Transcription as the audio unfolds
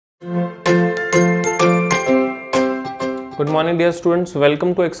Good morning dear students,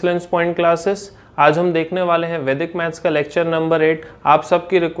 welcome to excellence point classes. आज हम देखने वाले हैं वैदिक मैथ्स का लेक्चर नंबर 8। आप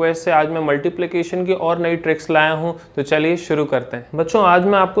सबकी रिक्वेस्ट से आज मैं मल्टीप्लिकेशन की और नई ट्रिक्स लाया हूं, तो चलिए शुरू करते हैं। बच्चों, आज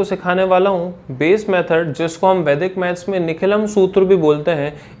मैं आपको सिखाने वाला हूं बेस मेथड, जिसको हम वैदिक मैथ्स में निखिलम सूत्र भी बोलते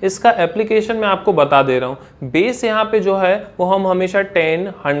हैं। इसका एप्लीकेशन मैं आपको बता दे रहा हूं। बेस यहाँ पे जो है वो हम हमेशा 10,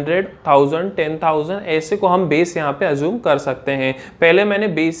 100, 1000, 10,000 ऐसे को हम बेस यहाँ पे अज्यूम कर सकते हैं। पहले मैंने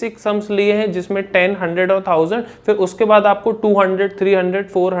बेसिक सम्स लिए हैं जिसमें 10, 100 और 1000, फिर उसके बाद आपको 200, 300,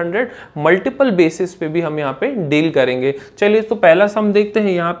 400 मल्टीपल बेसिस पे भी हम यहाँ पे डील करेंगे। चलिए, तो पहला सम देखते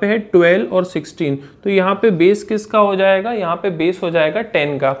हैं। यहाँ पे है 12 और 16, तो यहाँ पे बेस किसका हो जाएगा? यहाँ पे बेस हो जाएगा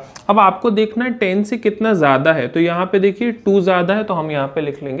 10 का। अब आपको देखना है 10 से कितना ज्यादा है, तो यहाँ पे देखिए 2 ज्यादा है, तो हम यहाँ पे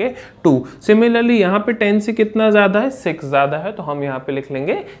लिख लेंगे 2। सिमिलरली यहाँ पे 10 से कितना ज्यादा है? 6 ज्यादा है, तो हम यहाँ पे लिख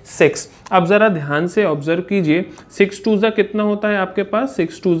लेंगे 6। अब जरा ध्यान से ऑब्जर्व कीजिए, 6 2 कितना होता है आपके पास?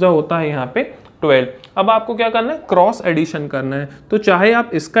 6 2 होता है यहाँ पे 12। अब आपको क्या करना है? क्रॉस एडिशन करना है। तो चाहे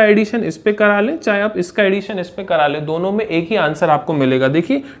आप इसका एडिशन इस पे करा लें, चाहे आप इसका एडिशन इस पे करा लें, दोनों में एक ही आंसर आपको मिलेगा।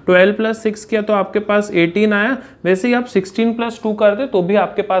 देखिए 12 + 6 किया तो आपके पास 18 आया। वैसे ही आप 16 + 2 करते तो भी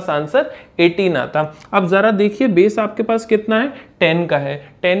आपके पास आंसर 18 आता। अब जरा देखिए, बेस आपके पास कितना है? 10 का है।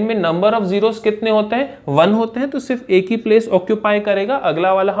 10 में नंबर ऑफ जीरोस कितने होते हैं? 1 होते हैं, तो सिर्फ एक ही प्लेस ऑक्यूपाई करेगा,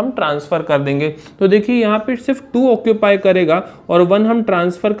 अगला वाला हम ट्रांसफर कर देंगे। तो देखिए यहाँ पे सिर्फ 2 ऑक्यूपाई करेगा और 1 हम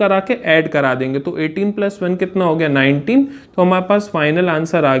ट्रांसफर करा के ऐड करा देंगे। तो 18 + 1 कितना हो गया? 19। तो हमारे पास फाइनल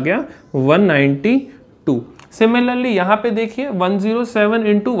आंसर आ गया 192। सिमिलरली यहाँ पे देखिए 107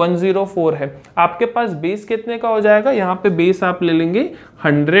 × 104 है। आपके पास बेस कितने का हो जाएगा? यहाँ पे बेस आप ले लेंगे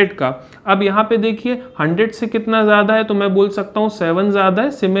 100 का। अब यहाँ पे देखिए 100 से कितना ज़्यादा है, तो मैं बोल सकता हूँ 7 ज़्यादा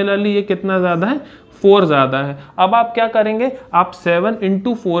है। सिमिलरली ये कितना ज़्यादा है? 4 ज़्यादा है। अब आप क्या करेंगे? आप 7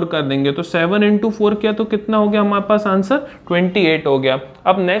 × 4 कर देंगे। तो 7 × 4 किया तो कितना हो गया हमारे पास आंसर? 28 हो गया।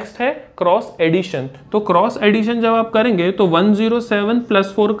 अब नेक्स्ट है क्रॉस एडिशन। तो क्रॉस एडिशन जब आप करेंगे तो 107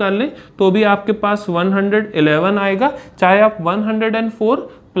 + 4 कर लें तो भी आपके पास 111 आएगा। चाहे आप 104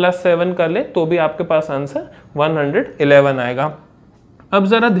 + 7 कर लें तो भी आपके पास आंसर 111 आएगा। अब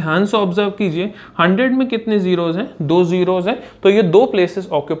जरा ध्यान से ऑब्जर्व कीजिए, 100 में कितने जीरोज हैं? 2 जीरोज हैं, तो ये 2 प्लेसेस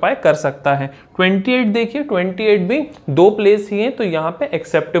ऑक्यूपाई कर सकता है। 28 देखिए, 28 भी 2 प्लेस ही हैं, तो यहाँ पे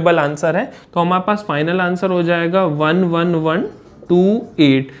एक्सेप्टेबल आंसर है। तो हमारे पास फाइनल आंसर हो जाएगा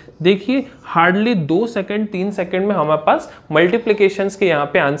 11128। देखिए हार्डली 2 सेकंड 3 सेकंड में हमारे पास मल्टीप्लिकेशंस के यहाँ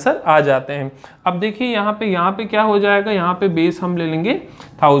पे आंसर आ जाते हैं। अब देखिए यहाँ पे क्या हो जाएगा? यहाँ पे बेस हम ले लेंगे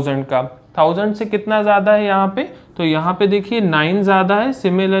 1000 का। 1000 से कितना ज़्यादा है यहाँ पे? तो यहाँ पे देखिए 9 ज़्यादा है।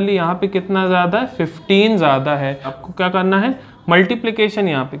 सिमिलरली यहाँ पे कितना ज़्यादा है? 15 ज़्यादा है। आपको क्या करना है? मल्टीप्लिकेशन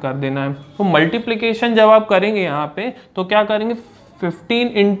यहाँ पे कर देना है। तो मल्टीप्लिकेशन जब आप करेंगे यहाँ पे तो क्या करेंगे?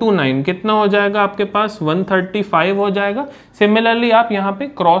 15 × 9 कितना हो जाएगा आपके पास? 135 हो जाएगा। सिमिलरली आप यहाँ पे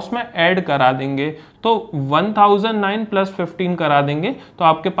क्रॉस में ऐड करा देंगे तो 1009 + 15 करा देंगे तो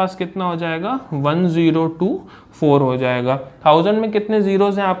आपके पास कितना हो जाएगा? 1024 हो जाएगा। 1000 में कितने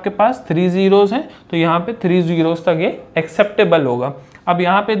जीरोज हैं आपके पास? 3 जीरोज हैं, तो यहाँ पे 3 जीरोज तक ये एक्सेप्टेबल होगा। अब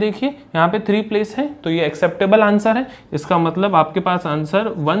यहाँ पे देखिए, यहाँ पे 3 प्लेस है, तो ये एक्सेप्टेबल आंसर है। इसका मतलब आपके पास आंसर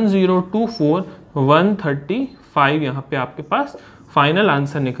 1024 135 यहाँ पे आपके पास फाइनल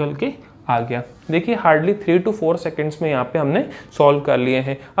आंसर निकल के आ गया। देखिए हार्डली 3 to 4 सेकेंड्स में यहाँ पे हमने सॉल्व कर लिए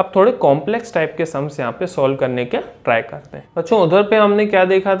हैं। अब थोड़े कॉम्प्लेक्स टाइप के सम्स यहाँ पे सॉल्व करने का ट्राई करते हैं। बच्चों, उधर पे हमने क्या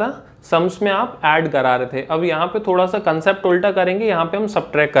देखा था? सम्स में आप ऐड करा रहे थे। अब यहाँ पे थोड़ा सा कंसेप्ट उल्टा करेंगे, यहाँ पे हम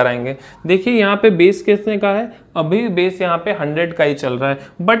सब्ट्रैक्ट कराएंगे। देखिए यहाँ पे बेस कितने का है? अभी बेस यहाँ पे 100 का ही चल रहा है,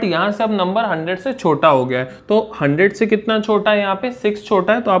 बट यहाँ से अब नंबर 100 से छोटा हो गया है। तो 100 से कितना छोटा है? यहाँ पे 6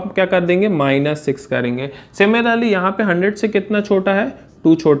 छोटा है, तो आप क्या कर देंगे? -6 करेंगे। सिमिलरली यहाँ पे 100 से कितना छोटा है?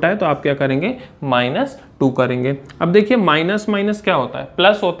 2 छोटा है, तो आप क्या करेंगे? -2 करेंगे। अब देखिए माइनस माइनस क्या होता है?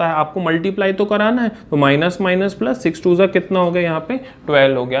 प्लस होता है। आपको मल्टीप्लाई तो कराना है, तो माइनस माइनस प्लस 6 2 कितना हो गया? यहाँ पे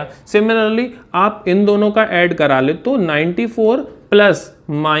 12 हो गया। सिमिलरली आप इन दोनों का ऐड करा ले तो 94 +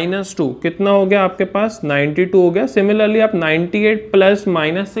 -2 कितना हो गया आपके पास? 92 हो गया। सिमिलरली आप 98 +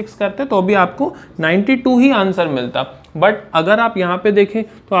 -6 करते तो भी आपको 92 ही आंसर मिलता। बट अगर आप यहाँ पे देखें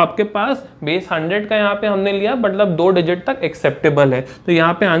तो आपके पास बेस 100 का यहाँ पे हमने लिया, मतलब 2 डिजिट तक एक्सेप्टेबल है। तो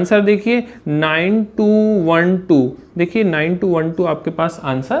यहाँ पे आंसर देखिए 9212। देखिए 9212 आपके पास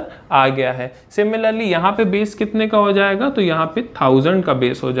आंसर आ गया है। सिमिलरली यहाँ पे बेस कितने का हो जाएगा? तो यहाँ पे 1000 का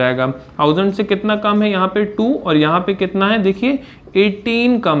बेस हो जाएगा। 1000 से कितना कम है? यहाँ पे 2, और यहाँ पे कितना है? देखिए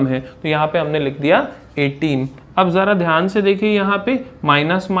 18 कम है, तो यहाँ पे हमने लिख दिया 18। अब जरा ध्यान से देखिए, यहाँ पे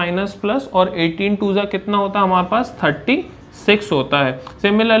माइनस माइनस प्लस और 18 2 कितना होता है हमारे पास? 36 होता है।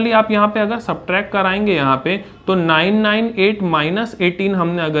 सिमिलरली आप यहाँ पे अगर सब्ट्रैक्ट कराएंगे यहाँ पे तो 998 माइनस 18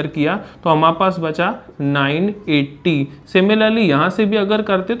 हमने अगर किया तो हमारे पास बचा 980। सिमिलरली यहाँ से भी अगर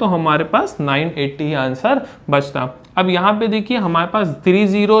करते तो हमारे पास 980 ही आंसर बचता। अब यहाँ पे देखिए हमारे पास 3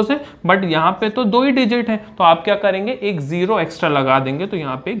 जीरोस है, बट यहाँ पे तो 2 ही डिजिट है, तो आप क्या करेंगे, एक जीरो एक्स्ट्रा लगा देंगे, तो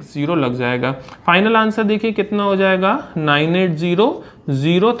यहाँ पे एक जीरो लग जाएगा। फाइनल आंसर देखिए कितना हो जाएगा,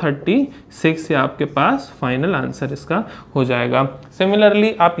 980036 से आपके पास फाइनल आंसर इसका हो जाएगा।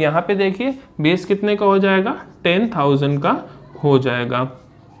 सिमिलरली आप यहाँ पे देखिए बेस कितने का हो जाएगा, 10,000 का हो जाएगा।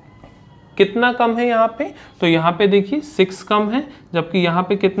 कितना कम है यहाँ पे, तो यहाँ पे देखिए 6 कम है, जबकि यहाँ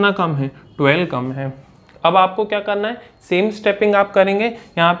पे कितना कम है, 12 कम है। अब आपको क्या करना है, सेम स्टेपिंग आप करेंगे।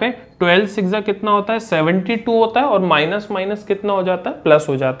 यहाँ पे 12 6 कितना होता है, 72 होता है, और माइनस माइनस कितना हो जाता है, प्लस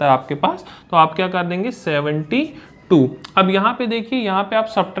हो जाता है आपके पास। तो आप क्या कर देंगे, 72। अब यहाँ पे देखिए, यहाँ पे आप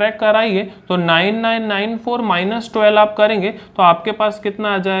सब्ट्रैक्ट कराइए तो 9994 माइनस 12 आप करेंगे तो आपके पास कितना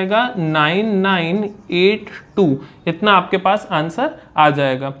आ जाएगा, 9982। इतना आपके पास आंसर आ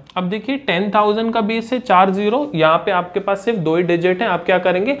जाएगा। अब देखिए 10,000 का बेस है 4 जीरो, यहाँ पे आपके पास सिर्फ 2 ही डिजिट है, आप क्या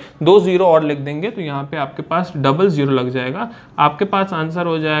करेंगे, 2 जीरो और लिख देंगे, तो यहाँ पे आपके पास डबल जीरो लग जाएगा। आपके पास आंसर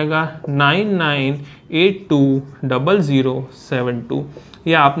हो जाएगा 99820072।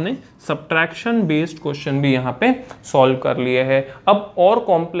 ये आपने सब्ट्रैक्शन बेस्ड क्वेश्चन भी यहाँ पे सॉल्व कर लिए हैं। अब और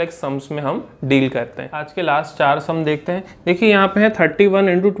कॉम्प्लेक्स सम्स में हम डील करते हैं। आज के लास्ट 4 सम देखते हैं। देखिए यहाँ पे है 31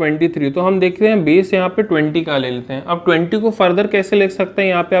 × 23, तो हम देखते हैं बेस यहाँ पे 20 का ले लेते हैं। अब 20 को फर्दर कैसे लिख सकते हैं,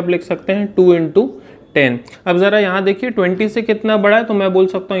 यहाँ पे आप लिख सकते हैं 2 × 10। अब ज़रा यहाँ देखिए 20 से कितना बड़ा है, तो मैं बोल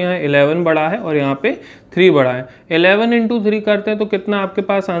सकता हूँ यहाँ 11 बड़ा है और यहाँ पे 3 बड़ा है। 11 × 3 करते हैं तो कितना आपके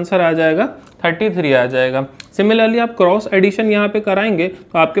पास आंसर आ जाएगा, 33 आ जाएगा। सिमिलरली आप क्रॉस एडिशन यहाँ पे कराएंगे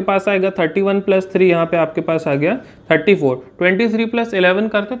तो आपके पास आएगा 31 + 3, यहाँ पे आपके पास आ गया 34। 23 + 11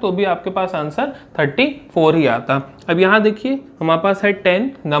 करते तो भी आपके पास आंसर 34 ही आता। अब यहाँ देखिए हमारे पास है 10,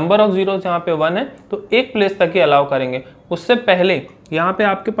 नंबर ऑफ जीरोस यहाँ पे 1 है, तो एक प्लेस तक ही अलाउ करेंगे। उससे पहले यहाँ पे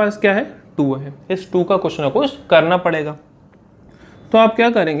आपके पास क्या है, 2 है। इस 2 का कुछ ना कुछ करना पड़ेगा। तो आप क्या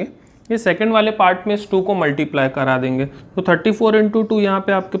करेंगे, ये सेकंड वाले पार्ट में इस 2 को मल्टीप्लाई करा देंगे, तो 34 × 2 यहाँ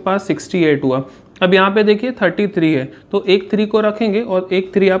पे आपके पास 68 हुआ। अब यहाँ पे देखिए 33 है, तो एक 3 को रखेंगे और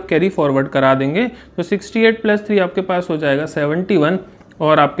एक 3 आप कैरी फॉरवर्ड करा देंगे, तो 68 + 3 आपके पास हो जाएगा 71,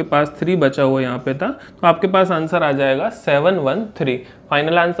 और आपके पास 3 बचा हुआ यहाँ पे था, तो आपके पास आंसर आ जाएगा 713।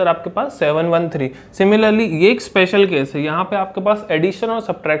 फाइनल आंसर आपके पास 713। सिमिलरली ये एक स्पेशल केस है, यहाँ पे आपके पास एडिशन और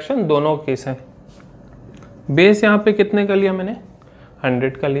सब्ट्रैक्शन दोनों केस है। बेस यहाँ पे कितने का लिया मैंने,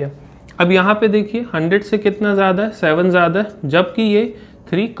 100 का लिया। अब यहाँ पे देखिए 100 से कितना ज़्यादा है, 7 ज़्यादा है, जबकि ये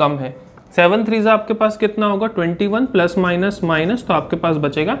 3 कम है। 7 3 आपके पास कितना होगा, 21 प्लस माइनस माइनस, तो आपके पास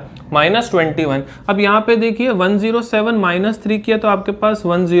बचेगा -21। अब यहाँ पे देखिए 107 माइनस 3 किया तो आपके पास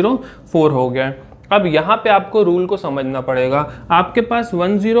 104 हो गया। अब यहाँ पे आपको रूल को समझना पड़ेगा। आपके पास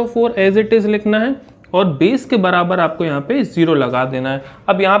 104 एज इट इज़ लिखना है और बेस के बराबर आपको यहाँ पे 0 लगा देना है।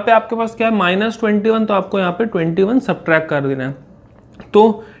 अब यहाँ पे आपके पास क्या है, -21, तो आपको यहाँ पे 21 सब्ट्रैक्ट कर देना है।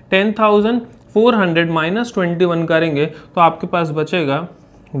 तो 10,400 माइनस 21 करेंगे तो आपके पास बचेगा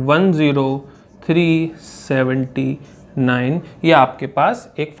 10379। ये आपके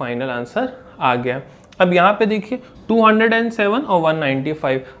पास एक फाइनल आंसर आ गया। अब यहाँ पे देखिए 207 और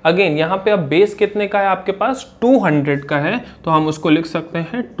 195। अगेन यहाँ पे अब बेस कितने का है, आपके पास 200 का है, तो हम उसको लिख सकते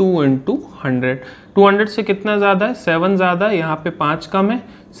हैं 2 × 100। 200 से कितना ज़्यादा है, 7 ज़्यादा है, यहाँ पे 5 कम है।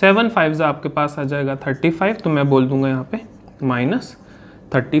 7 5 आपके पास आ जाएगा 35, तो मैं बोल दूंगा यहाँ पे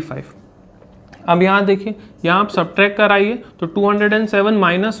 -35। अब यहाँ देखिए, यहाँ आप सब्ट्रैक्ट कराइए तो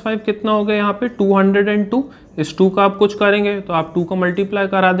 207 - 5 कितना हो गया, यहाँ पे 202। इस 2 का आप कुछ करेंगे तो आप 2 को मल्टीप्लाई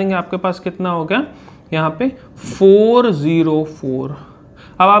करा देंगे, आपके पास कितना हो गया, यहाँ पे 404।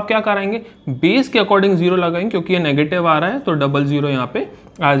 अब आप क्या कराएंगे, बेस के अकॉर्डिंग 0 लगाएंगे, क्योंकि ये नेगेटिव आ रहा है तो 00 यहाँ पे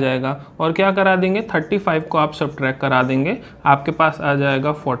आ जाएगा। और क्या करा देंगे, 35 को आप सब्ट्रैक्ट करा देंगे, आपके पास आ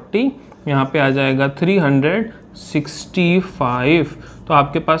जाएगा 40, यहाँ पे आ जाएगा 365। तो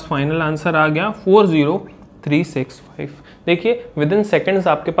आपके पास फाइनल आंसर आ गया 40365। देखिए विद इन सेकेंड्स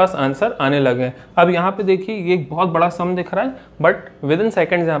आपके पास आंसर आने लगे हैं। अब यहाँ पे देखिए ये एक बहुत बड़ा सम दिख रहा है, बट विद इन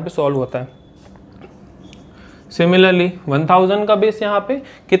सेकेंड्स यहाँ पे सॉल्व होता है। सिमिलरली 1000 का बेस यहाँ पे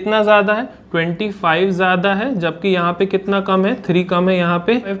कितना ज़्यादा है, 25 ज़्यादा है, जबकि यहाँ पे कितना कम है, 3 कम है यहाँ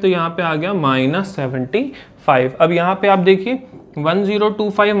पे, तो यहाँ पे आ गया -75। अब यहाँ पे आप देखिए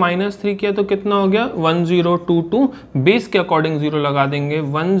 1025 माइनस 3 किया तो कितना हो गया, 1022। बेस के अकॉर्डिंग 0 लगा देंगे,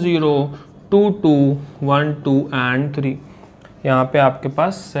 1022 1 2 एंड 3। यहाँ पे आपके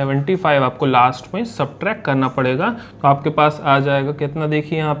पास 75 आपको लास्ट में सब्ट्रैक्ट करना पड़ेगा, तो आपके पास आ जाएगा कितना,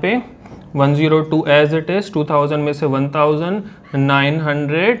 देखिए यहाँ पे 102 एज इट इज, 2000 में से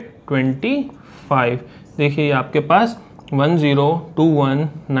 1925। देखिए आपके पास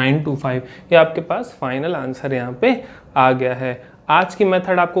 1021925। ये आपके पास फाइनल आंसर यहाँ पे आ गया है। आज की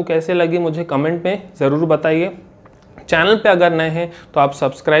मेथड आपको कैसे लगी मुझे कमेंट में ज़रूर बताइए। चैनल पे अगर नए हैं तो आप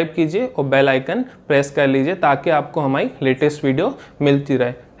सब्सक्राइब कीजिए और बेल आइकन प्रेस कर लीजिए ताकि आपको हमारी लेटेस्ट वीडियो मिलती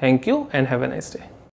रहे। Thank you and have a nice day.